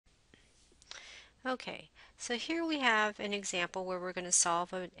Okay, so here we have an example where we're going to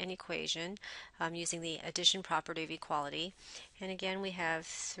solve an equation using the addition property of equality. And again, we have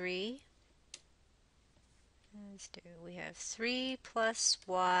 3 plus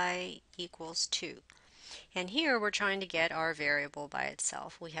y equals 2. And here we're trying to get our variable by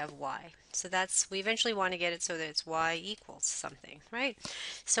itself. We have y. So we eventually want to get it so that it's y equals something, right?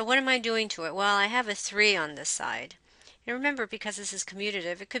 So what am I doing to it? Well, I have a 3 on this side. And remember, because this is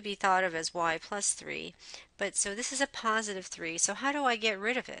commutative, it could be thought of as y plus 3. But so this is a positive 3. So how do I get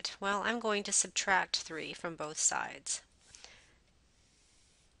rid of it? Well, I'm going to subtract 3 from both sides.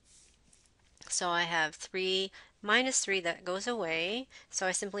 So I have 3 minus 3, that goes away. So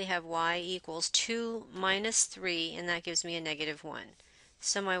I simply have y equals 2 minus 3, and that gives me a negative 1.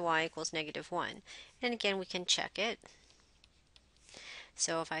 So my y equals negative 1. And again, we can check it.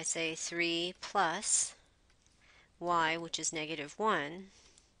 So if I say 3 plus y, which is negative 1,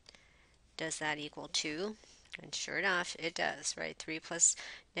 does that equal 2? And sure enough, it does, right? 3 plus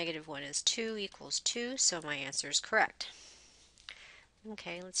negative 1 is 2 equals 2, so my answer is correct.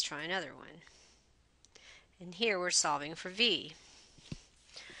 Okay, let's try another one. And here we're solving for v.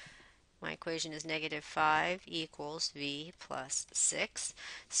 My equation is negative 5 equals v plus 6.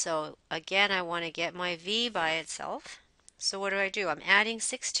 So again, I want to get my v by itself. So what do? I'm adding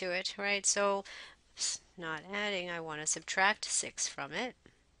 6 to it, right? So not adding, I want to subtract 6 from it.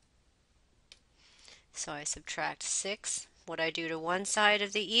 So I subtract 6. What I do to one side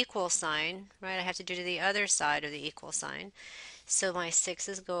of the equal sign, right, I have to do to the other side of the equal sign. So my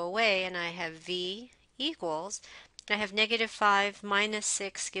 6's go away, and I have v equals, I have negative 5 minus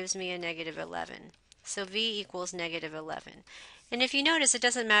 6 gives me a negative 11. So v equals negative 11. And if you notice, it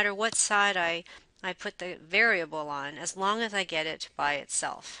doesn't matter what side I put the variable on, as long as I get it by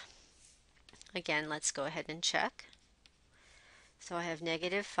itself. Again, let's go ahead and check. So I have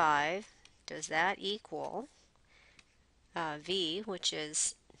negative 5. Does that equal v, which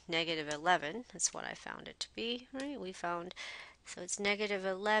is negative 11? That's what I found it to be, right? So it's negative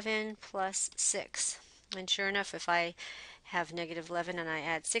 11 plus 6. And sure enough, if I have negative 11 and I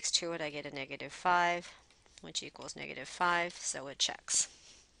add 6 to it, I get a negative 5, which equals negative 5, so it checks.